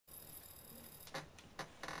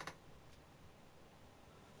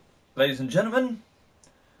Ladies and gentlemen,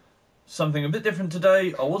 something a bit different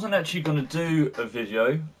today. I wasn't actually going to do a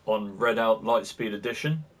video on Redout Lightspeed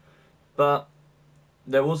Edition, but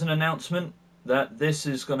there was an announcement that this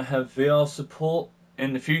is going to have VR support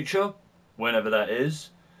in the future, whenever that is.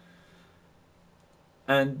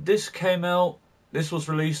 And this came out, this was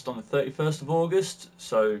released on the 31st of August,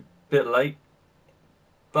 so a bit late.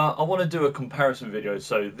 But I want to do a comparison video,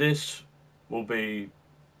 so this will be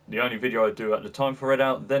the only video I do at the time for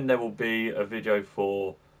Redout. Then there will be a video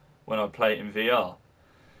for when I play it in VR.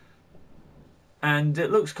 And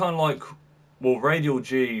it looks kind of like, well, Radial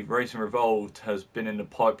G Racing Revolved has been in the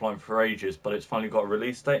pipeline for ages, but it's finally got a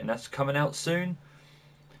release date and that's coming out soon.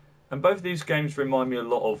 And both of these games remind me a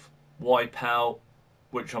lot of Wipeout,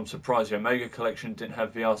 which I'm surprised the Omega Collection didn't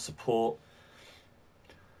have VR support.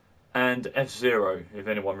 And F-Zero, if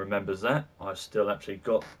anyone remembers that. I've still actually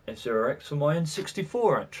got F-Zero X for my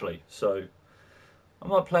N64 actually, so I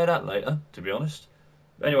might play that later, to be honest.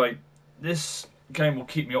 But anyway, this game will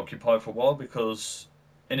keep me occupied for a while because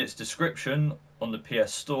in its description on the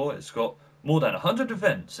PS Store it's got more than 100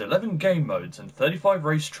 events, 11 game modes and 35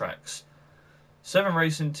 racetracks, 7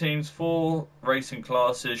 racing teams, 4 racing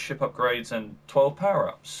classes, ship upgrades and 12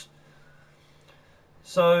 power-ups.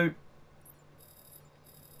 So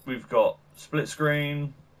we've got split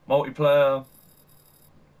screen, multiplayer,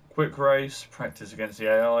 quick race, practice against the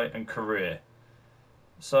AI, and career.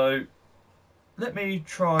 So let me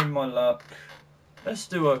try my luck. Let's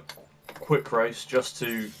do a quick race just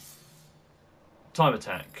to time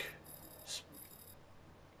attack.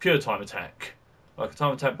 Pure time attack. Like a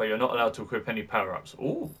time attack, but you're not allowed to equip any power-ups.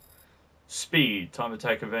 Ooh. Speed, time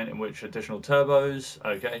attack event in which additional turbos.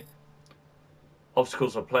 Okay.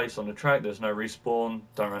 Obstacles are placed on the track, there's no respawn,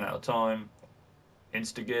 don't run out of time.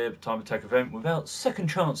 Insta-gear, time attack event without second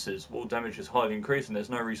chances. Wall damage is highly increased and there's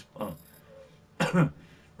no respawn.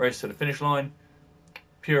 Race to the finish line.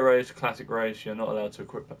 Pure race, classic race, you're not allowed to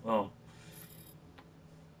equip.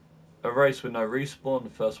 A race with no respawn, the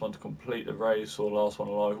first one to complete the race or last one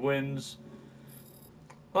alive wins.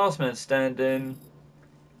 Last man standing.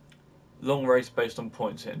 Long race based on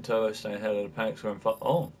points, hitting turbo, staying ahead of the pack, scoring fun.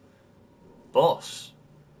 Oh. Boss.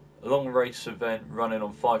 A long race event running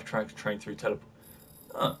on 5 tracks, train through teleport.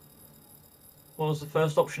 Huh. What was the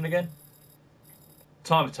first option again?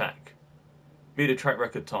 Time attack. Beat a track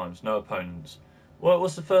record times, no opponents. Well, it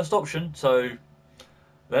was the first option, so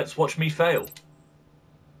let's watch me fail.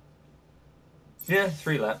 Yeah,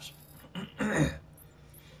 3 laps. And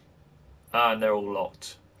they're all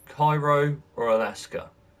locked. Cairo or Alaska.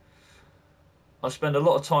 I spend a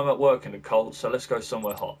lot of time at work in the cold, so let's go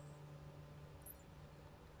somewhere hot.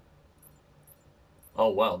 Oh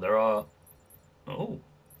wow, there are... Oh.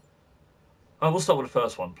 We'll start with the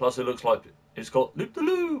first one. Plus it looks like it's got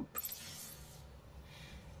loop-the-loop.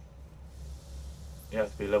 You have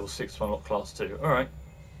to be level 6 to unlock class 2. Alright.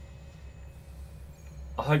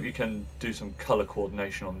 I hope you can do some colour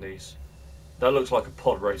coordination on these. That looks like a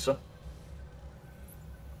pod racer.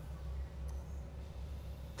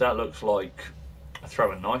 That looks like a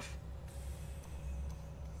throwing knife.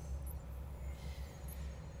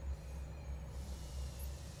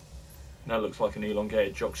 That looks like an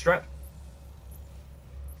elongated jockstrap.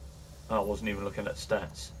 Oh, I wasn't even looking at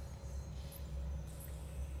stats.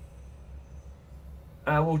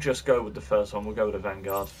 We'll just go with the first one. We'll go with the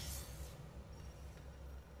Vanguard.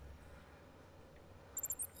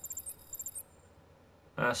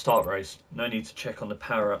 Start race. No need to check on the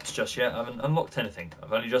power-ups just yet. I haven't unlocked anything.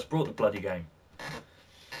 I've only just brought the bloody game.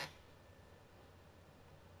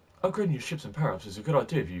 Upgrading your ships and power-ups is a good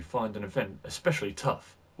idea if you find an event especially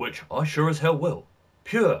tough. Which I sure as hell will.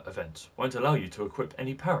 Pure events won't allow you to equip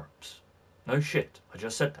any power-ups. No shit, I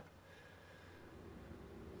just said that.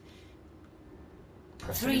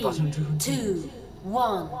 Press 3, 2,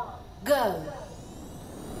 1, go!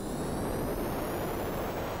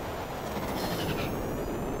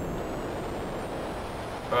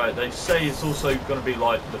 Alright, they say it's also going to be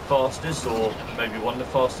like the fastest, or maybe one of the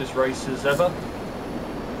fastest races ever.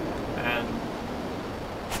 And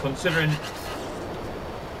considering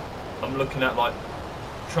I'm looking at like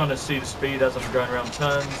trying to see the speed as I'm going around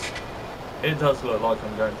turns, it does look like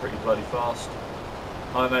I'm going pretty bloody fast.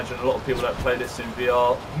 I imagine a lot of people that play this in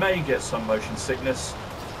VR may get some motion sickness.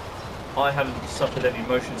 I haven't suffered any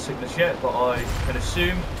motion sickness yet, but I can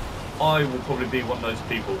assume I will probably be one of those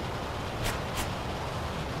people.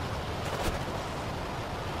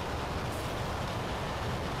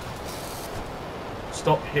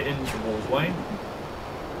 Stop hitting the walls, Wayne.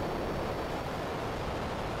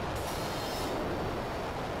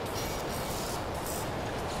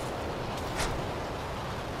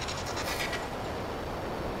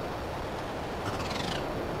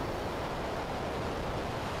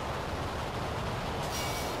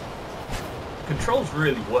 controls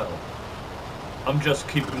really well. I'm just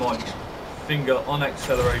keeping my finger on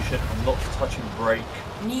acceleration and not touching brake.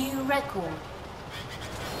 New record.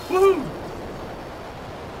 Woohoo!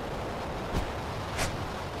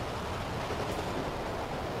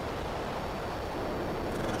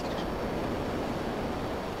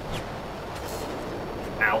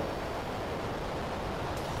 Ow.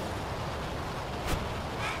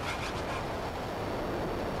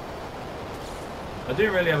 I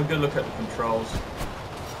do really have a good look at the controls.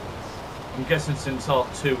 I'm guessing since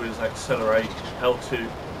R2 is accelerate,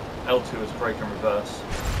 L2 is brake and reverse.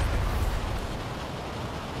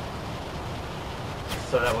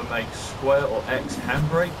 So that would make square or X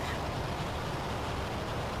handbrake.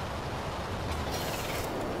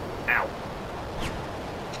 Ow.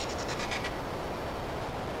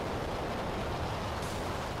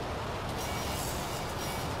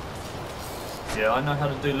 Yeah, I know how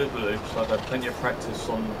to do loop-the-loops. I've had plenty of practice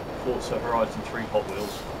on Forza Horizon 3 Hot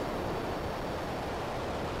Wheels.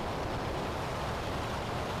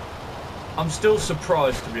 I'm still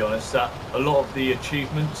surprised, to be honest, that a lot of the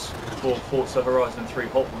achievements for Forza Horizon 3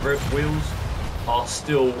 Hot Wheels are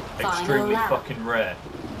still extremely fucking rare.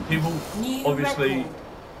 People obviously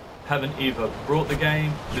haven't either brought the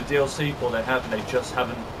game, the DLC, or they have and they just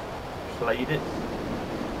haven't played it,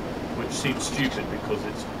 which seems stupid because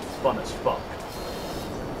it's fun as fuck.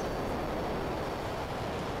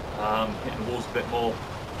 Hitting the walls a bit more.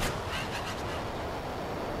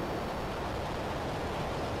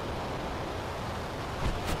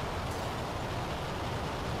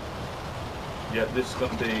 Yeah, this is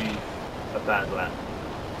going to be a bad lap.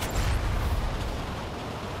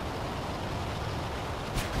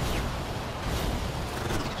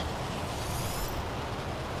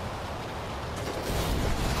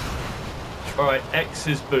 Alright, X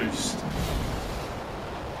is boost.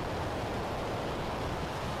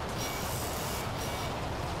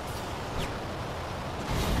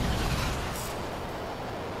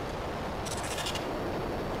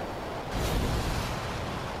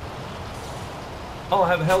 Oh, I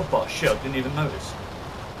have a health bar. Shit, I didn't even notice.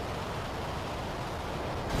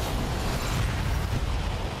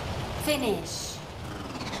 Finish.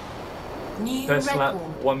 New Best lap,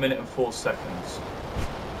 record. 1 minute and 4 seconds.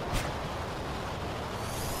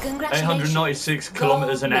 Congratulations. 896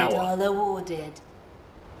 kilometers an hour. Gold medal awarded.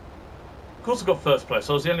 Of course I got first place.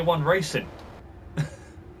 I was the only one racing.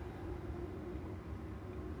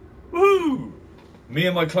 Woo! Me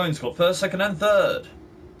and my clones got first, second and third.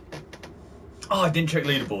 Oh, I didn't check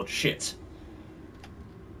leaderboard. Shit.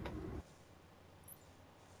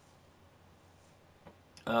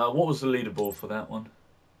 What was the leaderboard for that one?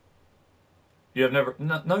 You have never...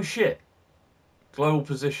 No shit. Global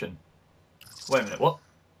position. Wait a minute, what?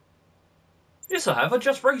 Yes, I have. I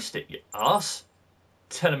just raced it, you ass.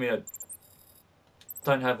 Telling me I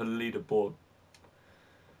don't have a leaderboard.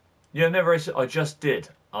 You have never raced it? I just did,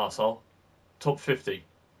 arsehole. Top 50.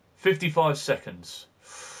 55 seconds.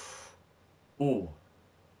 Ooh.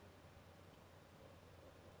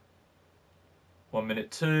 1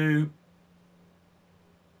 minute 2.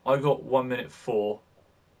 I got 1 minute 4.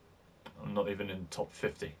 I'm not even in the top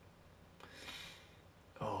 50.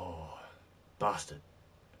 Oh, bastard.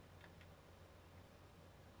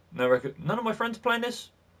 No record. None of my friends playing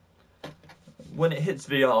this? When it hits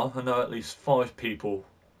VR, I know at least 5 people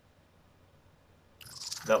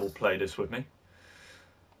that will play this with me.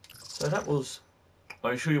 So that was...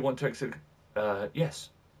 Are you sure you want to exit? Yes,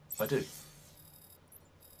 I do.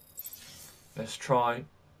 Let's try.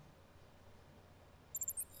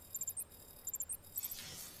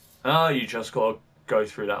 Ah, you just got to go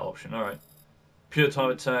through that option. Alright. Pure time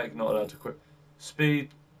attack, not allowed to quit. Speed,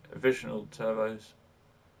 additional turbos.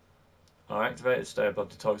 Are activated, stay above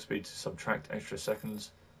the target speed to subtract extra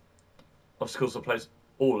seconds. Obstacles are placed.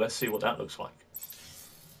 Oh, let's see what that looks like.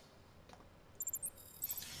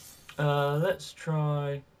 Let's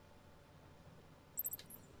try.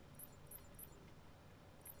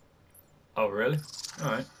 Oh, really?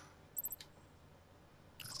 Alright.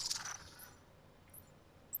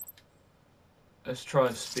 Let's try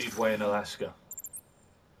a speedway in Alaska.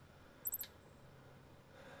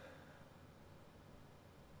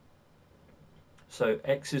 So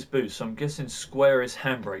X is boost, so I'm guessing square is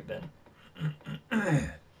handbrake then.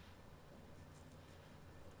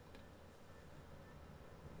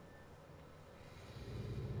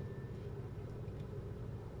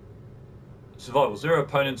 Survival, 0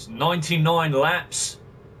 opponents, 99 laps.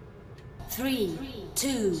 3,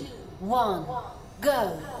 2, 1,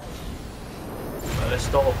 go. Let's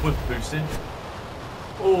start off with boosting.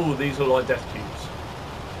 Oh, these are like death cubes.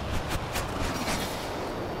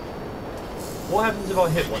 What happens if I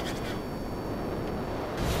hit one?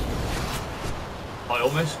 I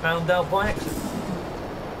almost found out by accident.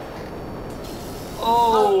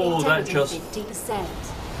 Oh, that just... 50%.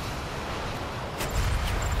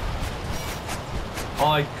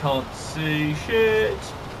 I can't see shit.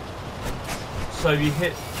 So you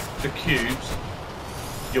hit the cubes,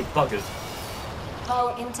 you're buggered.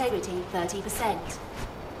 Hull integrity 30%.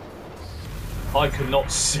 I could not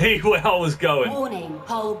see where I was going. Warning,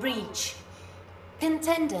 hull breach.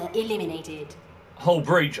 Contender eliminated. Whole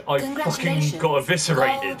breach, I fucking got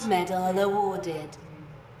eviscerated. Gold medal awarded.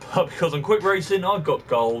 But because I'm quick racing, I got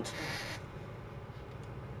gold.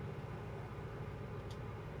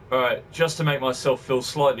 Alright, just to make myself feel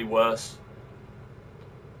slightly worse.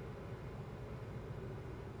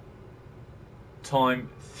 Time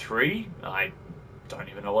 3? I don't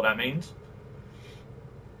even know what that means.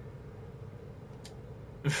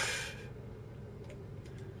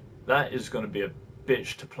 That is going to be a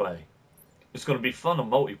bitch to play. It's going to be fun on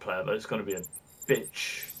multiplayer, but it's going to be a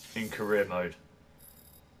bitch in career mode.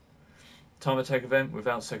 Time attack event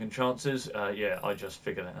without second chances. Yeah, I just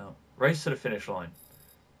figured it out. Race to the finish line.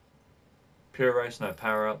 Pure race, no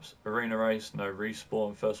power-ups. Arena race, no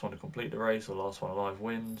respawn. First one to complete the race or last one alive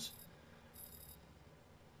wins.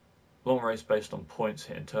 Long race based on points,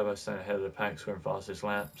 hitting turbo, staying ahead of the pack, scoring fastest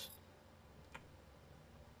laps.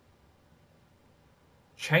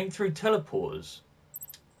 Chain through teleporters.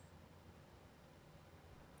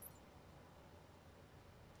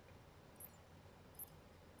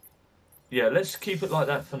 Yeah, let's keep it like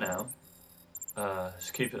that for now.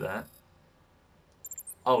 Let's keep it that.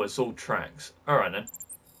 Oh, it's all tracks. Alright then.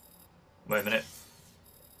 Wait a minute.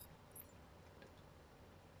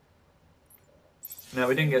 Now,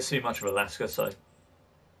 we didn't get to see much of Alaska, so...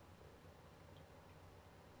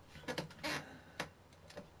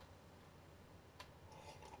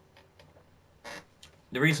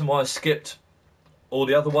 The reason why I skipped all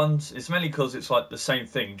the other ones is mainly because it's like the same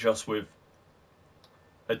thing, just with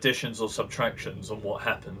additions or subtractions on what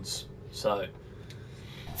happens, so...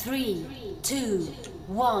 3, 2,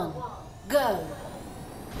 1, go!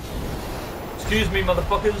 Excuse me,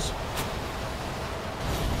 motherfuckers.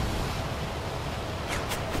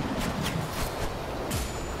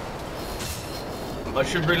 I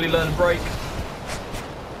should really learn to brake.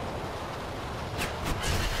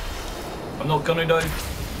 I'm not gonna though.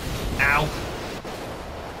 Ow.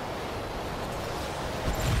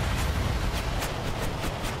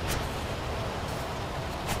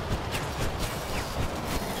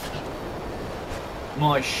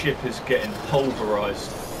 My ship is getting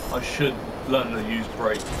pulverized. I should learn to use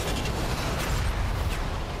brake.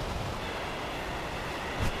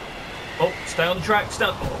 Oh, stay on the track, stay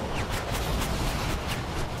on. Oh.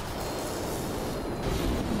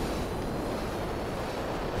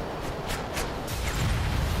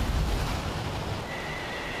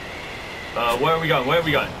 Where are we going? Where are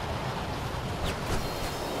we going?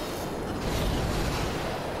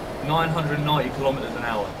 990 kilometers an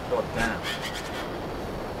hour. God damn.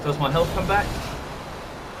 Does my health come back?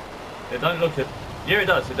 It don't look it. Yeah, it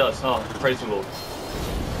does. It does. Oh, praise the Lord.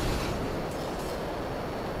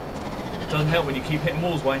 It doesn't help when you keep hitting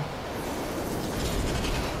walls, Wayne.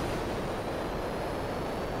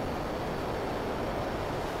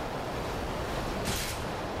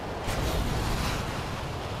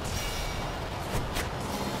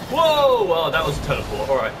 Whoa! Oh, that was a teleport.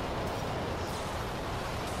 All right.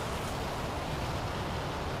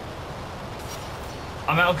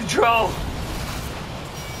 I'm out of control.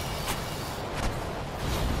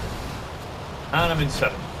 And I'm in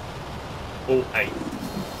 7th. Or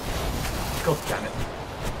 8th. God damn it.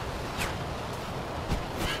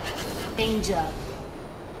 Danger.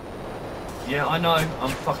 Yeah, I know. I'm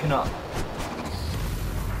fucking up.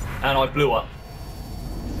 And I blew up.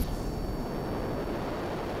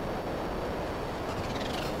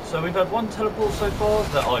 So we've had one teleport so far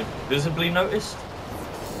that I visibly noticed.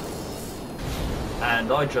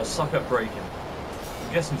 And I just suck at braking.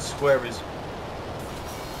 I'm guessing square is...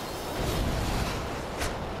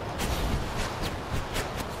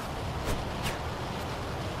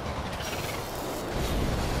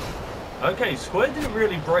 Okay, square didn't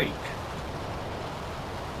really brake.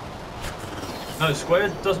 No, square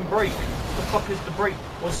doesn't brake. What the fuck is the brake?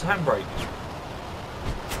 What's the handbrake?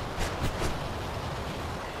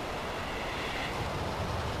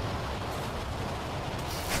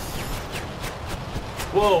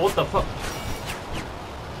 Whoa, what the fuck?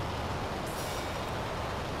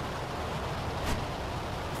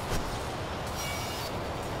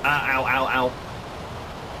 Ow, ow, ow.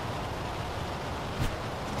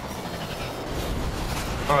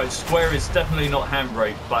 Alright, square is definitely not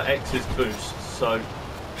handbrake, but X is boost, so...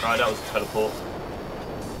 Alright, that was a teleport.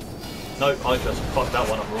 Nope, I just fucked that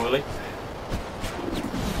one up royally.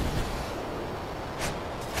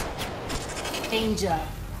 Danger.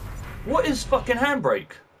 What is fucking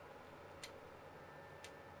handbrake?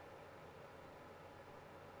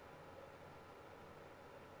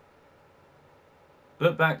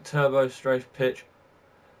 Look back, turbo, strafe, pitch.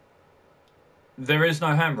 There is no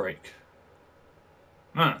handbrake.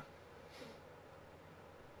 Huh.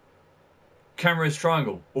 Camera is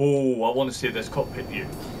triangle. Oh, I want to see this cockpit view.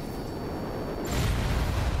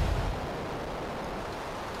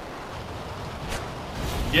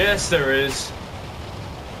 Yes, there is.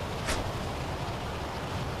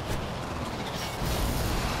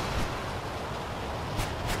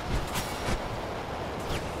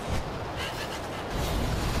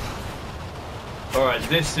 Alright,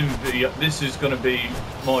 this is going to be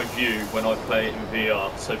my view when I play it in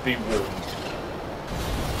VR, so be warned.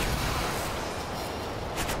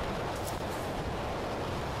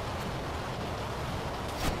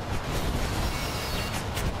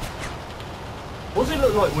 What does it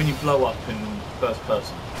look like when you blow up in first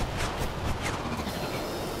person?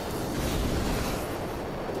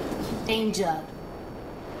 Danger.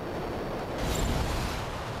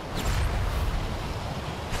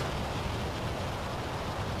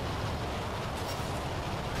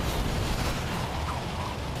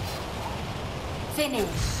 Finish.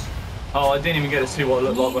 Oh, I didn't even get to see what it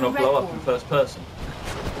looked like when I blow up in record. first person.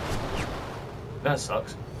 That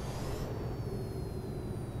sucks.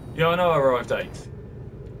 Yeah, I know I arrived 8th.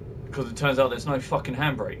 Because it turns out there's no fucking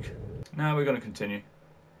handbrake. Now we're going to continue.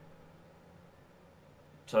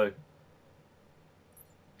 So,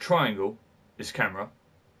 triangle is camera.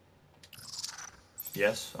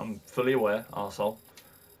 Yes, I'm fully aware, arsehole.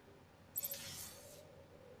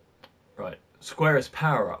 Right, square is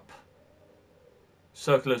power up.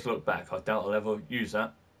 Circle is look back. I doubt I'll ever use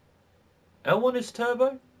that. L1 is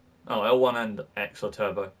turbo? Oh, L1 and X are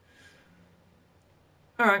turbo.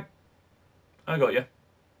 Alright. I got you.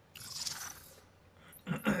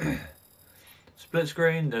 Split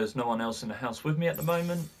screen. There's no one else in the house with me at the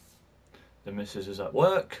moment. The missus is at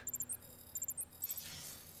work.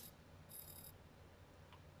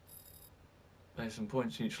 Based on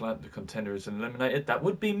points each lap, the contender is eliminated. That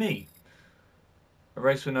would be me. A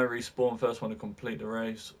race with no respawn, first one to complete the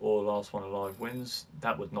race or last one alive wins.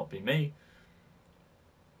 That would not be me.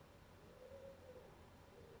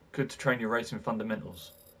 Good to train your racing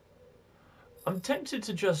fundamentals. I'm tempted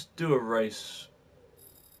to just do a race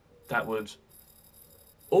that would...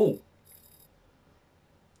 Oh!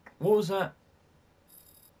 What was that?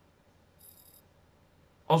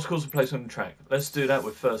 Obstacles are placed on the track. Let's do that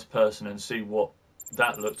with first person and see what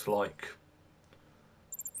that looked like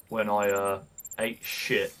when I ate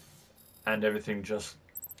shit and everything just...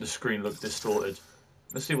 the screen looked distorted.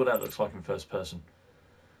 Let's see what that looks like in first person.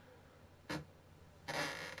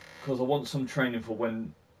 Because I want some training for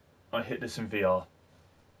when I hit this in VR.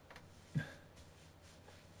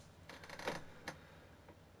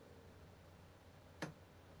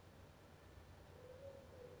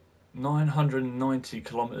 ...990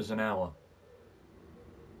 kilometers an hour.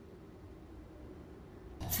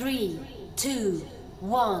 3, 2,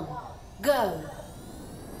 1, go.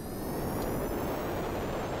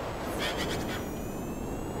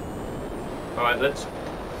 Alright, let's...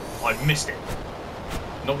 I missed it.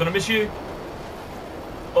 Not gonna miss you.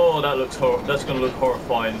 Oh, that looks that's gonna look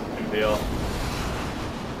horrifying in VR.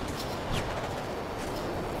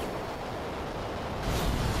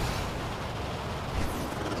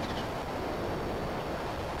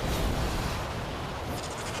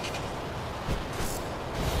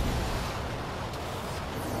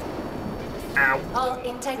 Ow. Hull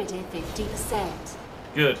integrity 50%.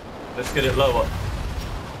 Good. Let's get it lower.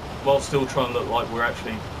 While still trying to look like we're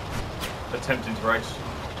actually attempting to race.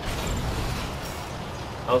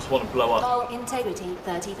 I just want to blow up. Hull integrity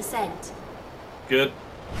 30%. Good.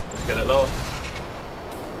 Let's get it lower.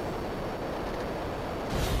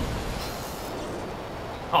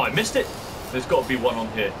 Oh, I missed it. There's got to be one on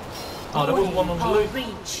here. Oh, there wasn't one on the Hull loop.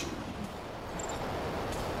 breach.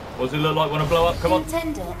 What does it look like when I blow up? Come on.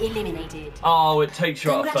 Contender eliminated. Oh, it takes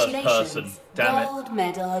you out of first person. Congratulations. Damn it. Gold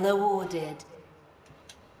medal awarded.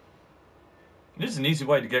 This is an easy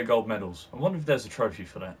way to get gold medals. I wonder if there's a trophy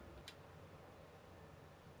for that.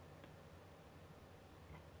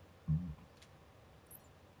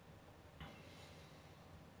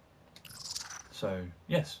 So,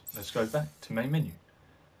 yes, let's go back to main menu.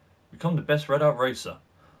 Become the best Redout racer.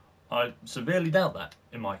 I severely doubt that,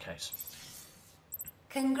 in my case.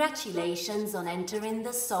 Congratulations on entering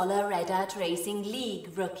the Solar Redout Racing League,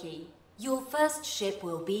 rookie. Your first ship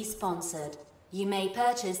will be sponsored. You may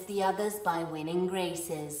purchase the others by winning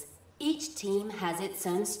races. Each team has its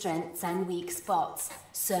own strengths and weak spots,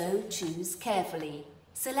 so choose carefully.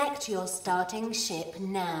 Select your starting ship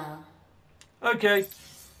now. Okay.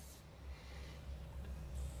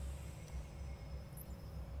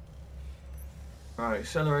 Right,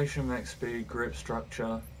 acceleration, max speed, grip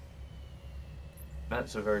structure.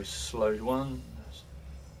 That's a very slow one.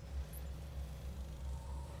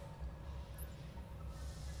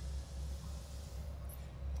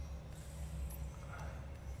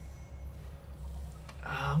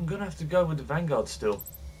 I'm gonna have to go with the Vanguard still.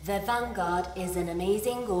 The Vanguard is an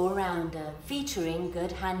amazing all-rounder, featuring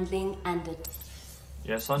good handling and a...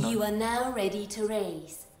 Yes, I know. You are now ready to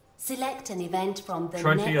race. Select an event from the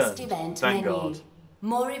Trophy next earned. event Vanguard. menu.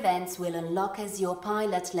 More events will unlock as your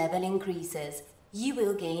pilot level increases. You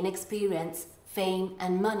will gain experience, fame,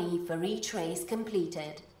 and money for each race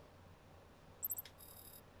completed.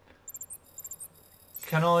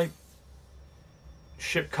 Can I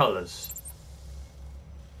ship colours?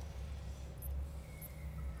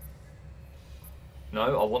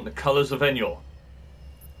 No, I want the colours of Enyor.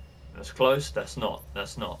 That's close. That's not.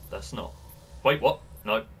 That's not. That's not. Wait, what?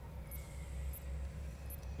 No.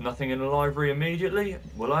 Nothing in the library immediately?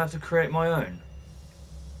 Will I have to create my own?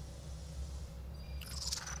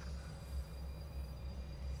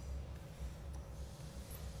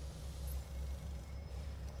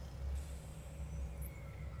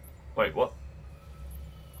 Wait, what?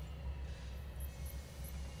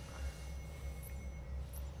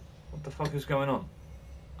 What the fuck is going on?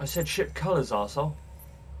 I said ship colours, arsehole.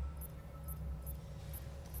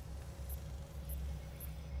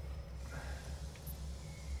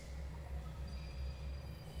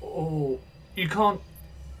 Oh, you can't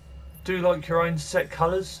do like your own set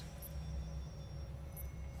colours?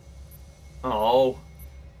 Oh.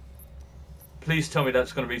 Please tell me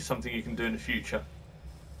that's going to be something you can do in the future.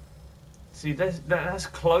 See, that's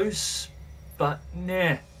close, but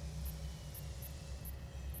nah.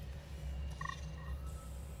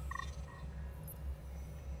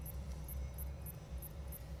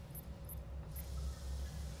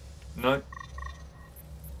 No.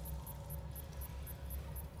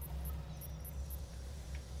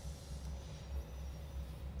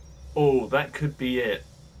 Oh, that could be it.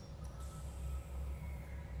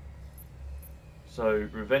 So,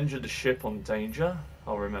 Revenge of the Ship on Danger.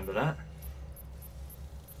 I'll remember that.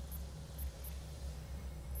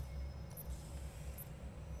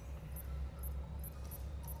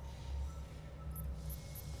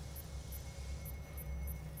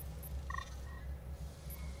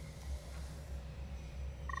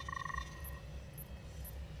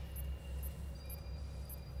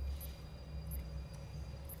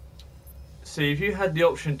 See, if you had the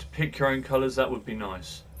option to pick your own colours, that would be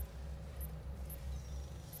nice.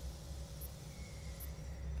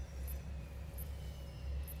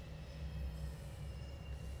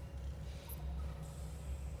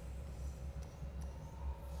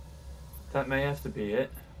 That may have to be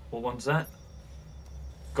it. What one's that?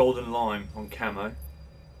 Golden Lime on camo.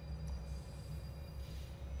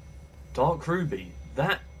 Dark Ruby.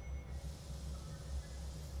 That...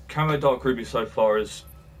 Camo Dark Ruby so far is...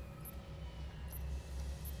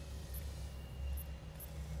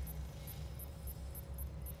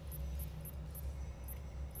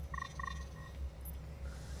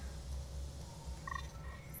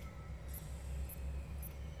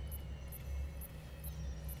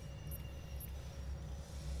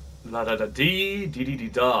 La da da dee dee dee dee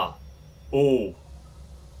da. Oh.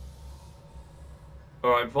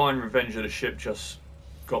 Alright, Vine Revenge of the Ship just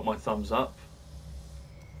got my thumbs up.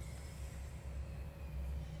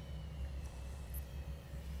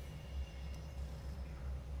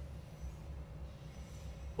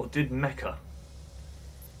 Or did Mecha?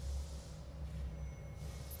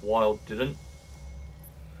 Wild didn't.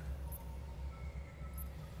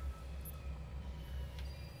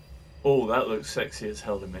 Oh, that looks sexy as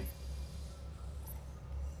hell to me.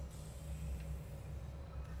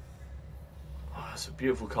 Oh, that's a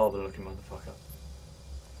beautiful carbon looking motherfucker.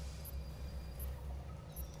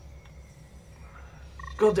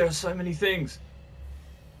 God, there are so many things.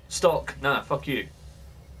 Stock. Nah, fuck you.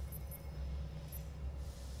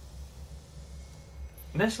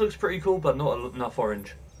 Nest looks pretty cool, but not enough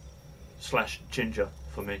orange. Slash ginger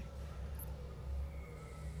for me.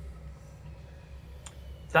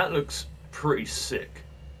 That looks pretty sick.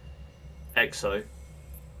 EXO.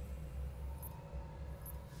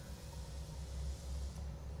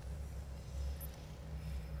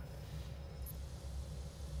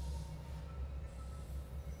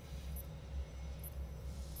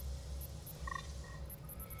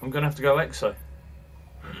 I'm gonna have to go EXO.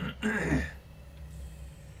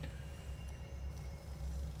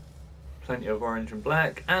 plenty of orange and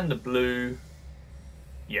black, and the blue.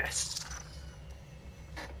 Yes.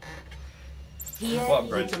 Here What you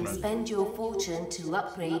upgrades can can I do? spend your fortune to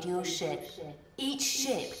upgrade your ship. Each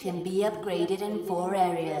ship can be upgraded in 4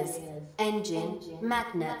 areas: engine,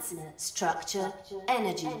 magnets, structure,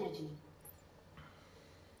 energy.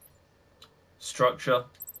 Structure.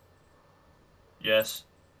 Yes.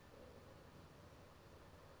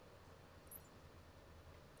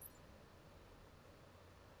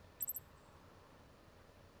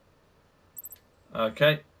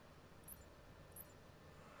 Okay.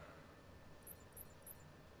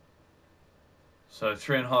 So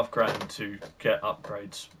 3.5 grand to get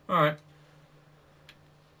upgrades. Alright.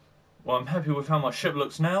 Well, I'm happy with how my ship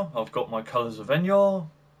looks now. I've got my colours of Enyar.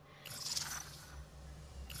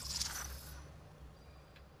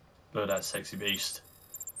 Look at that sexy beast.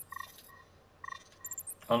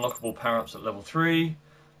 Unlockable power-ups at level 3.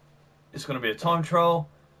 It's going to be a time trial.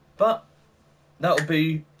 But that'll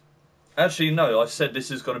be... Actually, no, I said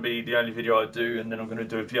this is going to be the only video I do, and then I'm going to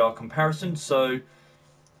do a VR comparison. So,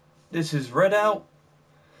 this is Redout.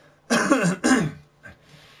 It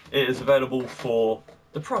is available for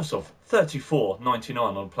the price of $34.99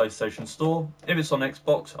 on the PlayStation Store. If it's on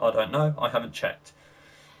Xbox, I don't know. I haven't checked.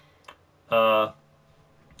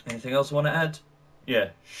 Anything else I want to add? Yeah,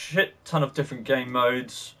 shit ton of different game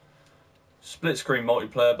modes. Split screen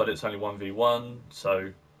multiplayer, but it's only 1v1.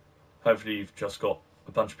 So hopefully you've just got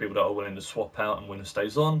a bunch of people that are willing to swap out and winner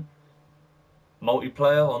stays on.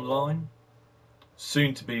 Multiplayer online.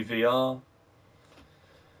 Soon to be VR.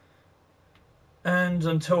 And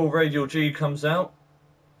until Radial G comes out,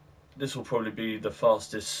 this will probably be the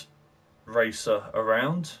fastest racer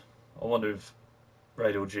around. I wonder if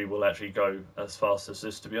Radial G will actually go as fast as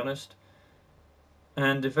this, to be honest.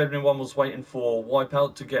 And if anyone was waiting for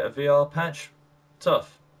Wipeout to get a VR patch,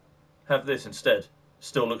 tough. Have this instead.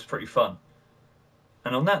 Still looks pretty fun.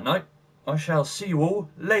 And on that note, I shall see you all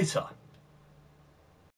later.